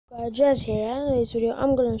Jazz here, and in this video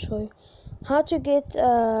I'm gonna show you how to get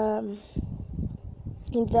the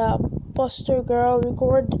poster girl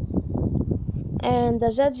record and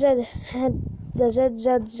the ZZZ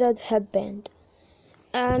headband.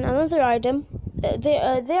 And another item, they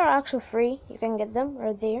are actually free. You can get them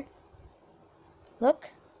right there.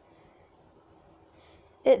 Look,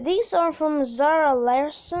 these are from Zara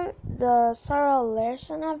Larson, the Zara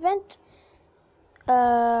Larson event.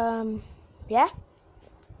 Yeah.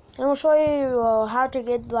 And I'll show you how to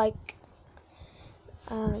get like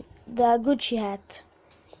the Gucci hat.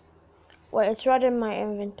 Wait, it's right in my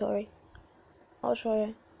inventory. I'll show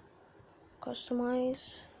you.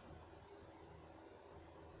 Customize.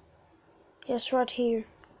 Yes, right here.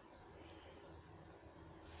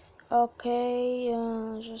 Okay,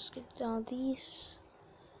 just get down these.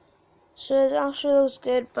 So it actually looks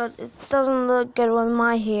good, but it doesn't look good with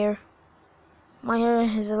my hair. My hair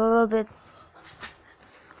is a little bit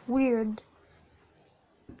weird.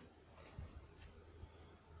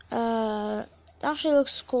 It actually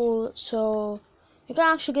looks cool, so you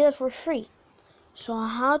can actually get it for free. So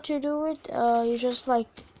how to do it? You just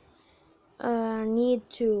need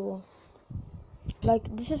to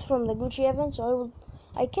this is from the Gucci event, so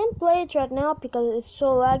I can't play it right now because it's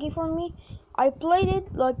so laggy for me. I played it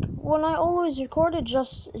when I always record it,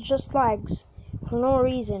 just lags for no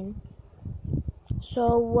reason.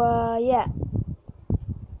 So yeah,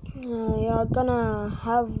 you're gonna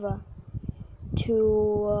have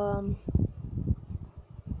to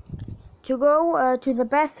go to the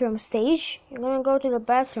bathroom stage. You're gonna go to the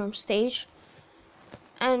bathroom stage,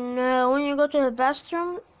 and when you go to the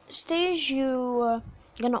bathroom stage, you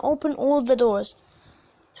gonna open all the doors.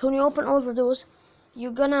 So when you open all the doors,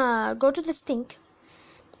 you're gonna go to the sink,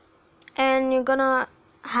 and you're gonna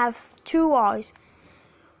have two eyes.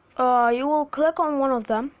 You will click on one of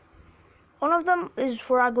them. One of them is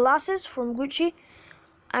for our glasses from Gucci,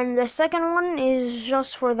 and the second one is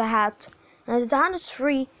just for the hat. And the hat is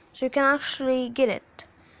free, so you can actually get it.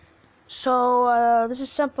 So this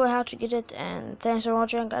is simply how to get it, and thanks for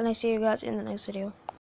watching, and I see you guys in the next video.